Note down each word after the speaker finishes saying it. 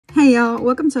Hey y'all,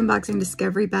 welcome to Unboxing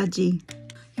Discovery by G.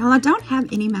 Y'all, I don't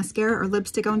have any mascara or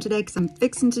lipstick on today because I'm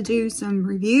fixing to do some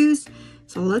reviews.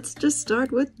 So let's just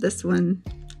start with this one.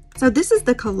 So this is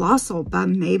the Colossal by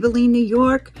Maybelline, New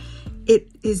York. It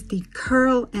is the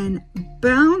Curl and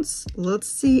Bounce. Let's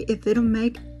see if it'll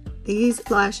make these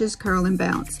lashes curl and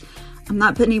bounce. I'm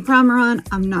not putting any primer on.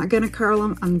 I'm not going to curl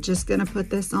them. I'm just going to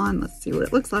put this on. Let's see what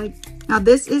it looks like. Now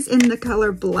this is in the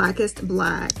color Blackest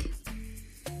Black.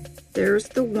 There's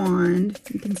the wand.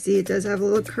 You can see it does have a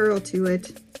little curl to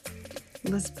it.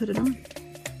 Let's put it on.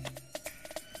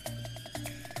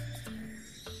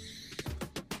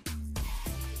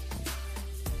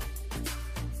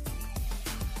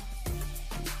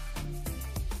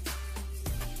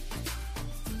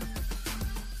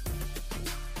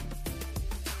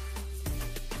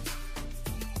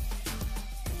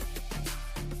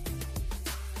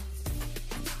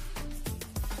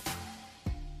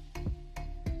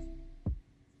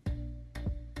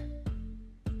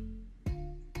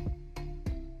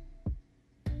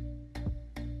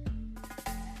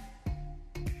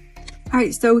 All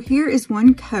right, so here is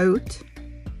one coat.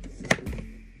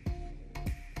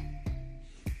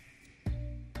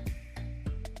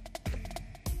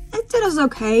 It does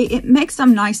okay. It makes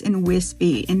them nice and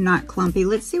wispy and not clumpy.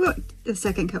 Let's see what the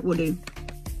second coat will do.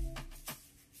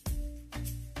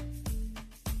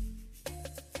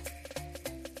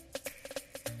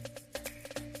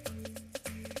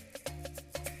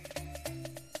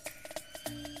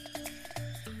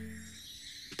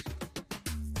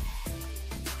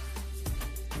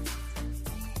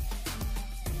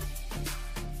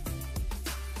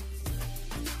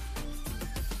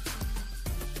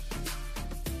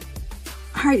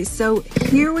 All right, so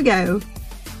here we go.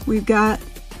 We've got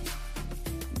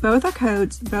both our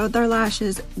coats, both our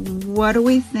lashes. What do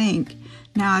we think?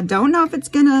 Now, I don't know if it's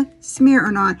gonna smear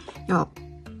or not. Y'all,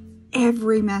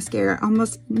 every mascara,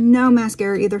 almost no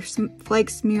mascara either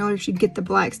flakes, smear, or should get the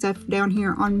black stuff down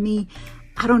here on me.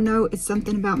 I don't know, it's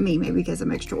something about me. Maybe because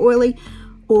I'm extra oily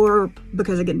or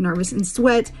because I get nervous and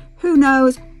sweat. Who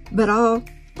knows? But I'll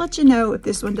let you know if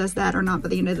this one does that or not by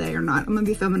the end of the day or not. I'm gonna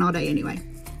be filming all day anyway.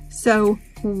 So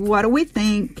what do we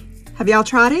think? Have y'all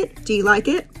tried it? Do you like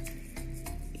it?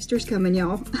 Easter's coming,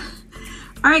 y'all.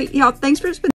 All right, y'all, thanks for spending